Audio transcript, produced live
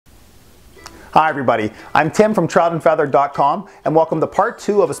Hi everybody, I'm Tim from troutandfeather.com and welcome to part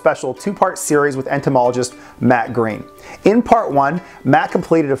 2 of a special 2-part series with entomologist Matt Green. In part 1, Matt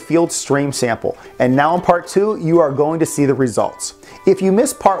completed a field stream sample, and now in part 2 you are going to see the results. If you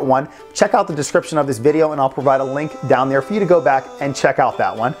missed part 1, check out the description of this video and I'll provide a link down there for you to go back and check out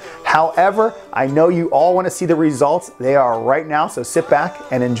that one. However, I know you all want to see the results. They are right now, so sit back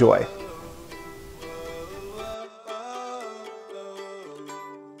and enjoy.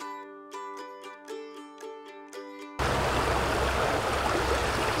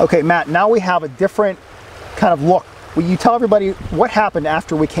 Okay, Matt, now we have a different kind of look. Will you tell everybody what happened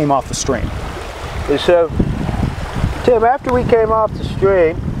after we came off the stream? So, Tim, after we came off the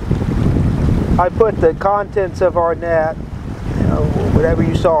stream, I put the contents of our net, whatever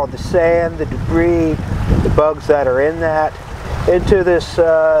you saw, the sand, the debris, the bugs that are in that, into this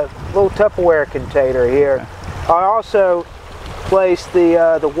little Tupperware container here. Okay. I also placed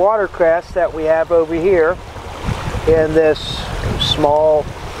the watercress that we have over here in this small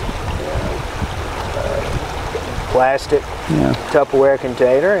plastic Tupperware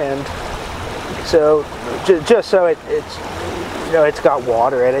container, and so just so it's got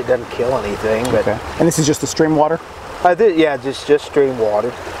water in it, doesn't kill anything. But okay. And this is just the stream water? Yeah, just stream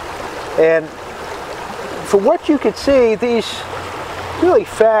water. And from what you could see, these really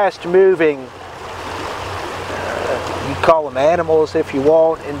fast-moving, you call them animals if you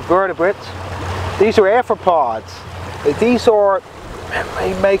want, invertebrates. These are arthropods. These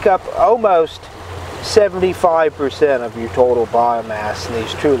they make up almost 75% of your total biomass in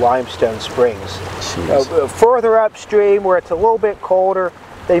these true limestone springs. Further upstream, where it's a little bit colder,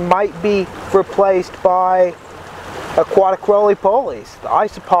 they might be replaced by aquatic roly-polies, the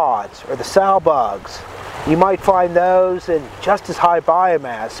isopods, or the sow bugs. You might find those in just as high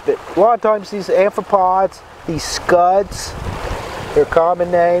biomass, but a lot of times these amphipods, these scuds, their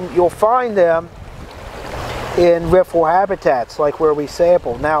common name, you'll find them in riffle habitats like where we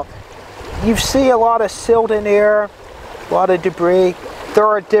sample. Now, you see a lot of silt in here, a lot of debris. There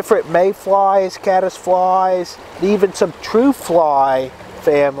are different mayflies, caddisflies, even some true fly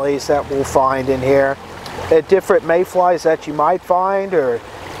families that we'll find in here. Different mayflies that you might find are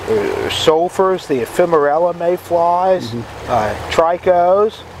sulfurs, the ephemerella mayflies,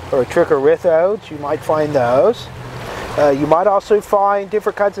 trichos or trichorrhithodes, you might find those. You might also find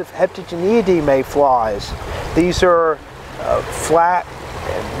different kinds of Heptageniidae mayflies. These are flat-headed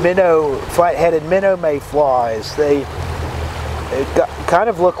minnow mayflies. They kind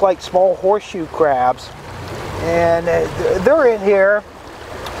of look like small horseshoe crabs, and they're in here.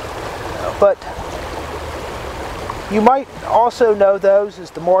 But you might also know those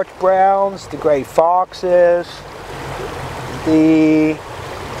as the March browns, the gray foxes, the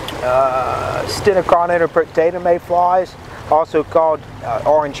Stenochron interpretatum mayflies, also called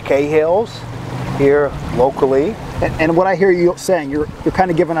orange cahills here locally. And what I hear you saying, you're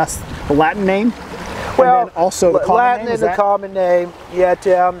kind of giving us the Latin name, well, and then also the common Latin name, is the common name, yeah,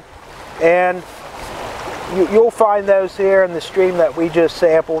 Tim, and you'll find those here in the stream that we just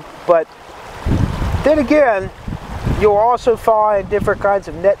sampled. But then again, you'll also find different kinds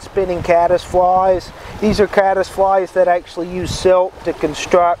of net spinning caddisflies. These are caddisflies that actually use silt to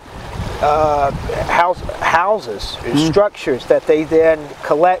construct houses, structures that they then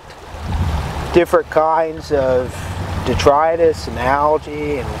collect different kinds of detritus and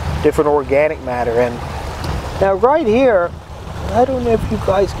algae and different organic matter in. Now right here, I don't know if you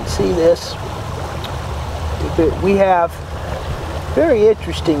guys can see this, but we have a very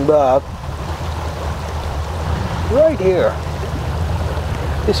interesting bug right here.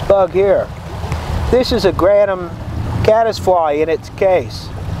 This bug here. This is a granum caddisfly in its case.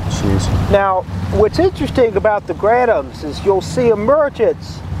 Jeez. Now, what's interesting about the granums is you'll see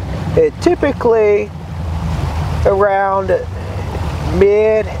emergence typically around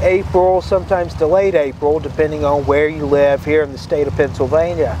mid-April, sometimes to late April, depending on where you live here in the state of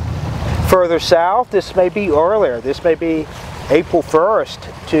Pennsylvania. Further south, this may be earlier. This may be April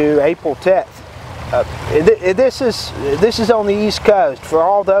 1st to April 10th. This is on the East Coast. For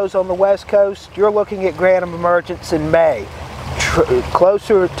all those on the West Coast, you're looking at granum emergence in May,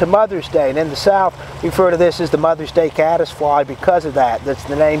 closer to Mother's Day. And in the South, we refer to this as the Mother's Day caddisfly because of that. That's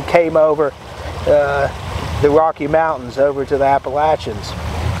the name came over the Rocky Mountains over to the Appalachians.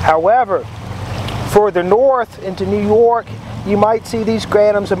 However, further north into New York, you might see these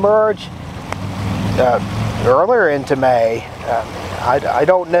granums emerge earlier into May. I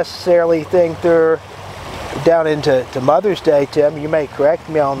don't necessarily think they're down into Mother's Day, Tim. You may correct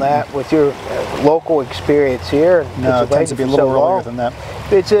me on that with your local experience here. No, it tends to be a little earlier than that.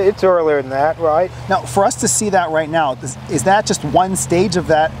 It's earlier than that, right? Now, for us to see that right now, is that just one stage of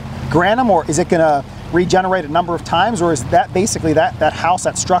that granum, or is it going to regenerate a number of times, or is that basically that house,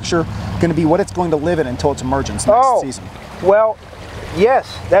 that structure, going to be what it's going to live in until its emergence next season? Well,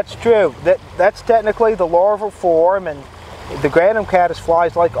 yes, that's true. That's technically the larval form, and the granum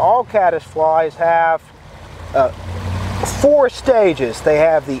caddisflies, like all caddisflies, have 4 stages. They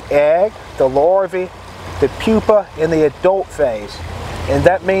have the egg, the larvae, the pupa, and the adult phase. And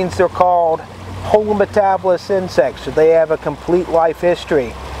that means they're called holometabolous insects, so they have a complete life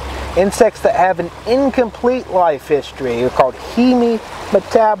history. Insects that have an incomplete life history are called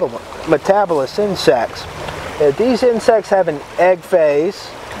hemimetabolous insects. These insects have an egg phase,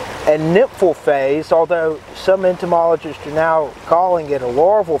 a nymphal phase, although some entomologists are now calling it a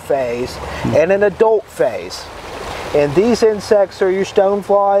larval phase, and an adult phase. And these insects are your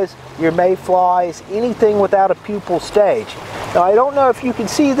stoneflies, your mayflies, anything without a pupal stage. Now, I don't know if you can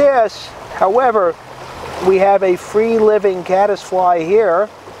see this, however, we have a free-living caddisfly here.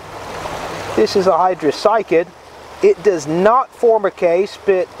 This is a hydrocycid. It does not form a case,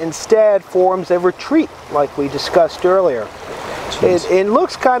 but instead forms a retreat, like we discussed earlier. It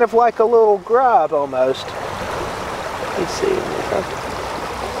looks kind of like a little grub, almost. Let's see.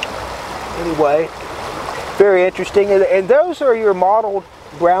 Anyway, very interesting. And those are your mottled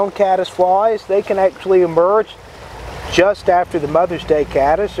brown caddisflies. They can actually emerge just after the Mother's Day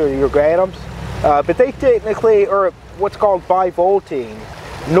caddis, or your granums. But they technically are what's called bivoltine.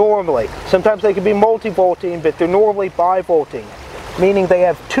 Normally. Sometimes they can be multivoltine, but they're normally bivoltine, meaning they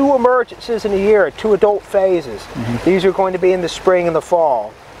have 2 emergences in a year, 2 adult phases. These are going to be in the spring and the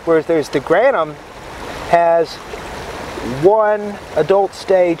fall. Whereas the granum has 1 adult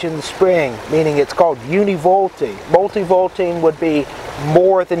stage in the spring, meaning it's called univoltine. Multivoltine would be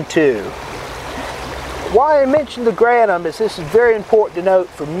more than 2. Why I mentioned the granum is this is very important to note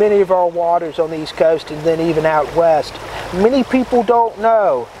for many of our waters on the East Coast and then even out west. Many people don't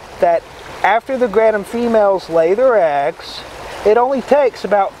know that after the granum females lay their eggs, it only takes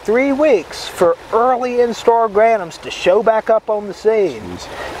about 3 weeks for early instar granums to show back up on the scene.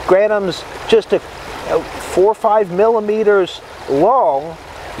 Granums just 4 or 5 millimeters long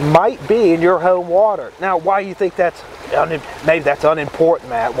might be in your home water. Now, why do you think that's maybe that's unimportant,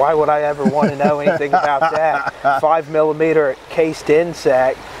 Matt? Why would I ever want to know anything about that? 5 millimeter cased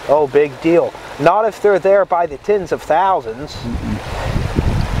insect, oh, big deal. Not if they're there by the tens of thousands.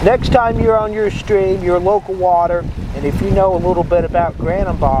 Next time you're on your stream, your local water, and if you know a little bit about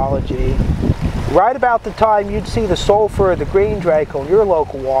granum biology, right about the time you'd see the sulfur or the green drake on your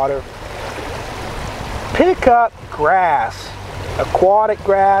local water, pick up grass. Aquatic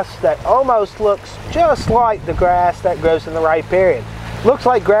grass that almost looks just like the grass that grows in the riparian. Looks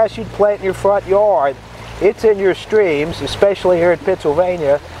like grass you'd plant in your front yard. It's in your streams, especially here in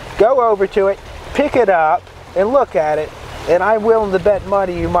Pennsylvania. Go over to it, pick it up, and look at it, and I'm willing to bet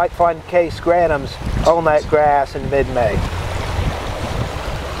money you might find case granums on that grass in mid-May.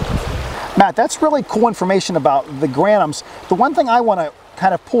 Matt, that's really cool information about the granums. The one thing I want to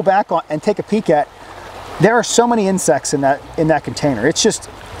kind of pull back on and take a peek at, there are so many insects in that container.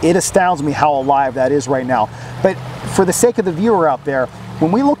 It astounds me how alive that is right now. But for the sake of the viewer out there,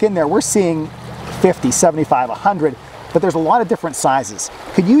 when we look in there, we're seeing 50, 75, 100, but there's a lot of different sizes.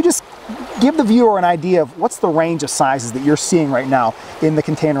 Could you just give the viewer an idea of what's the range of sizes that you're seeing right now in the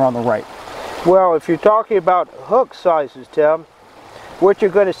container on the right? Well, if you're talking about hook sizes, Tim, what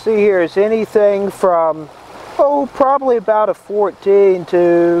you're going to see here is anything from, probably about a 14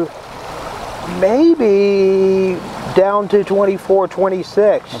 to maybe down to 24,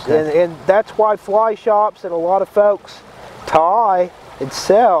 26. Okay. And that's why fly shops and a lot of folks tie and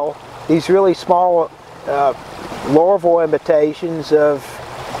sell these really small larval imitations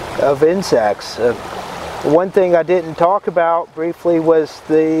of insects. One thing I didn't talk about briefly was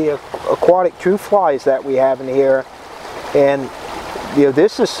the aquatic true flies that we have in here. And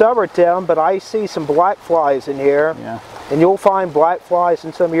this is summer, Tim, but I see some black flies in here. Yeah. And you'll find black flies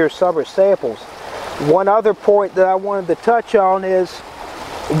in some of your summer samples. One other point that I wanted to touch on is,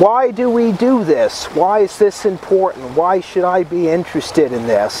 why do we do this? Why is this important? Why should I be interested in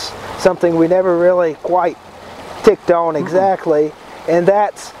this? Something we never really quite ticked on exactly. And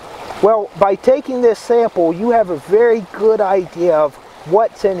that's, well, by taking this sample, you have a very good idea of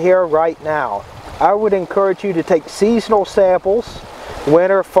what's in here right now. I would encourage you to take seasonal samples,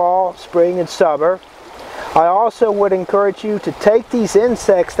 winter, fall, spring, and summer. I also would encourage you to take these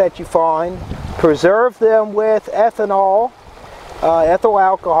insects that you find, preserve them with ethanol, ethyl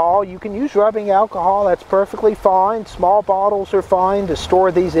alcohol. You can use rubbing alcohol, that's perfectly fine. Small bottles are fine to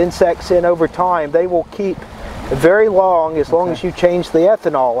store these insects in over time. They will keep very long as you change the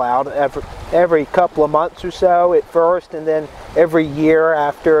ethanol out every couple of months or so at first, and then every year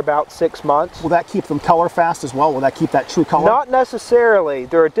after about 6 months. Will that keep them color fast as well? Will that keep that true color? Not necessarily.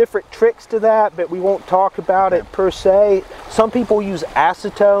 There are different tricks to that, but we won't talk about it per se. Some people use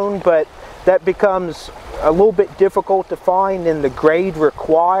acetone, but that becomes a little bit difficult to find in the grade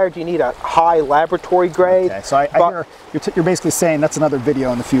required. You need a high laboratory grade. Okay, so I hear you're basically saying that's another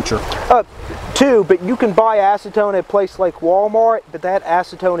video in the future. Too, but you can buy acetone at a place like Walmart, but that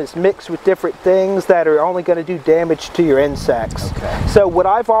acetone is mixed with different things that are only going to do damage to your insects. Okay. So what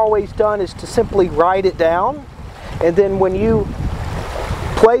I've always done is to simply write it down, and then when you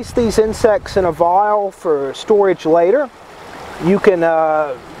place these insects in a vial for storage later, you can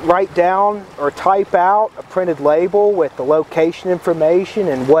write down or type out a printed label with the location information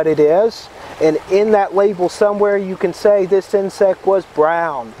and what it is. And in that label somewhere you can say this insect was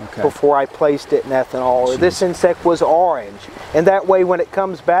brown before I placed it in ethanol, or this insect was orange. And that way when it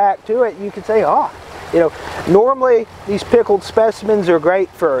comes back to it, you can say, you know, normally these pickled specimens are great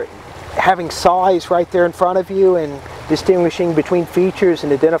for having size right there in front of you and distinguishing between features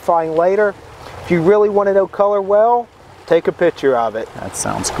and identifying later. If you really want to know color well, take a picture of it. That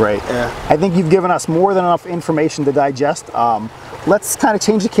sounds great. Yeah. I think you've given us more than enough information to digest. Let's kind of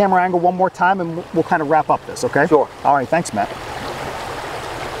change the camera angle one more time and we'll kind of wrap up this, okay? Sure. All right, thanks, Matt.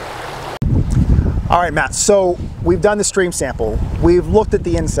 All right, Matt, so we've done the stream sample. We've looked at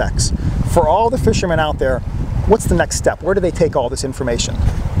the insects. For all the fishermen out there, what's the next step? Where do they take all this information?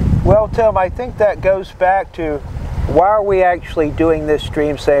 Well, Tim, I think that goes back to why are we actually doing this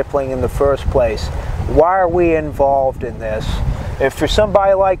stream sampling in the first place? Why are we involved in this? If for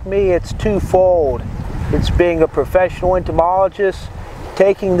somebody like me, it's twofold. It's being a professional entomologist,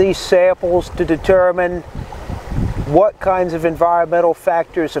 taking these samples to determine what kinds of environmental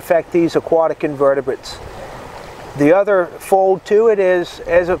factors affect these aquatic invertebrates. The other fold to it is,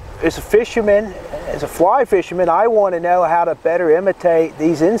 as a fisherman, as a fly fisherman, I want to know how to better imitate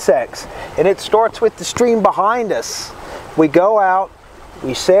these insects. And it starts with the stream behind us. We go out,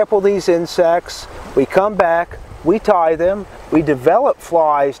 we sample these insects, we come back, we tie them, we develop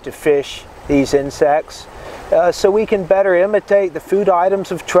flies to fish these insects so we can better imitate the food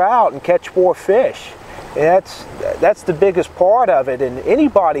items of trout and catch more fish. And that's the biggest part of it, and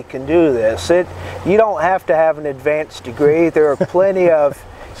anybody can do this. You don't have to have an advanced degree. There are plenty of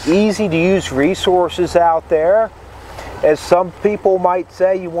easy to use resources out there. As some people might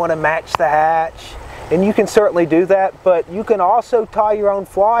say, you want to match the hatch, and you can certainly do that, but you can also tie your own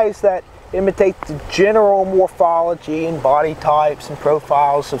flies that imitate the general morphology and body types and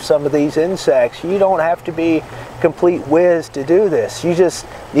profiles of some of these insects. You don't have to be complete whiz to do this. You just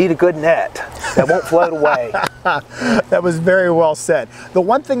need a good net that won't float away. That was very well said. The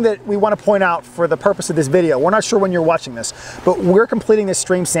one thing that we want to point out for the purpose of this video, we're not sure when you're watching this, but we're completing this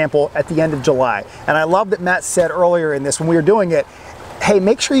stream sample at the end of July. And I love that Matt said earlier in this when we were doing it, hey,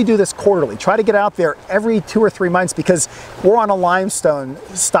 make sure you do this quarterly. Try to get out there every 2 or 3 months because we're on a limestone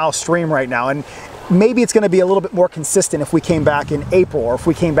style stream right now. And maybe it's going to be a little bit more consistent if we came back in April or if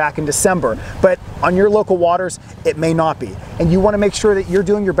we came back in December. But on your local waters, it may not be. And you want to make sure that you're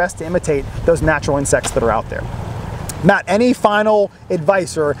doing your best to imitate those natural insects that are out there. Matt, any final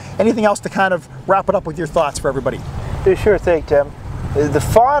advice or anything else to kind of wrap it up with your thoughts for everybody? Sure thing, Tim. The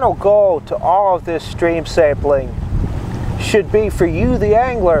final goal to all of this stream sampling should be for you, the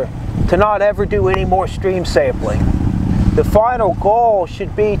angler, to not ever do any more stream sampling. The final goal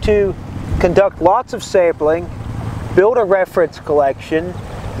should be to conduct lots of sampling, build a reference collection,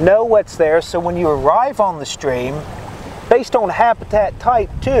 know what's there, so when you arrive on the stream, based on habitat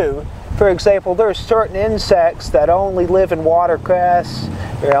type too, for example, there are certain insects that only live in watercress,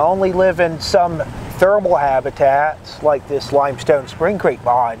 or only live in some thermal habitats, like this limestone spring creek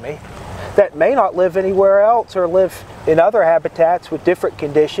behind me, that may not live anywhere else or live in other habitats with different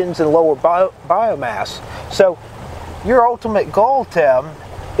conditions and lower biomass. So your ultimate goal, Tim,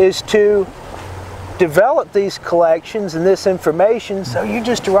 is to develop these collections and this information so you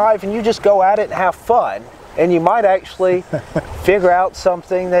just arrive and you just go at it and have fun. And you might actually figure out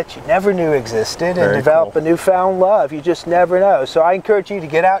something that you never knew existed and develop a newfound love. You just never know. So I encourage you to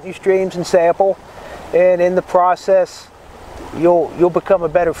get out in your streams and sample, and in the process, you'll become a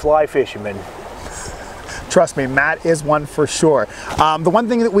better fly fisherman. Trust me, Matt is one for sure. The one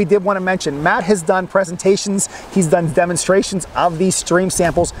thing that we did want to mention, Matt has done presentations, he's done demonstrations of these stream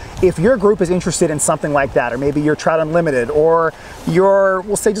samples. If your group is interested in something like that, or maybe you're Trout Unlimited, or your,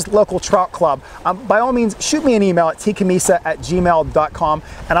 we'll say just local trout club, by all means, shoot me an email at tcamisa@gmail.com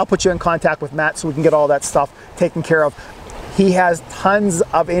and I'll put you in contact with Matt so we can get all that stuff taken care of. He has tons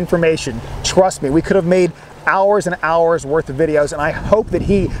of information. Trust me, we could have made hours and hours worth of videos, and I hope that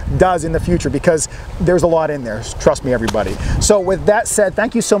he does in the future because there's a lot in there. Trust me, everybody. So with that said,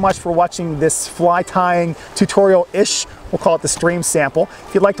 thank you so much for watching this fly tying tutorial-ish. We'll call it the stream sample.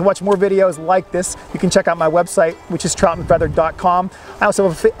 If you'd like to watch more videos like this, you can check out my website, which is troutandfeather.com. I also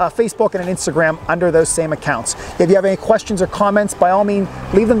have a Facebook and an Instagram under those same accounts. If you have any questions or comments, by all means,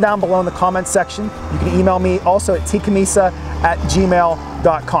 leave them down below in the comments section. You can email me also at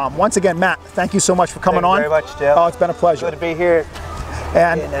tcamisa@gmail.com. Once again, Matt, thank you so much for coming on. Thank you very much, Jeff. Oh, it's been a pleasure. Good to be here.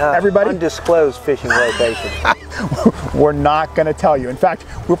 And everybody, undisclosed fishing location. we're not going to tell you. In fact,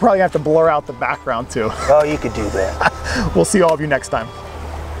 we'll probably have to blur out the background too. Oh, you could do that. We'll see all of you next time.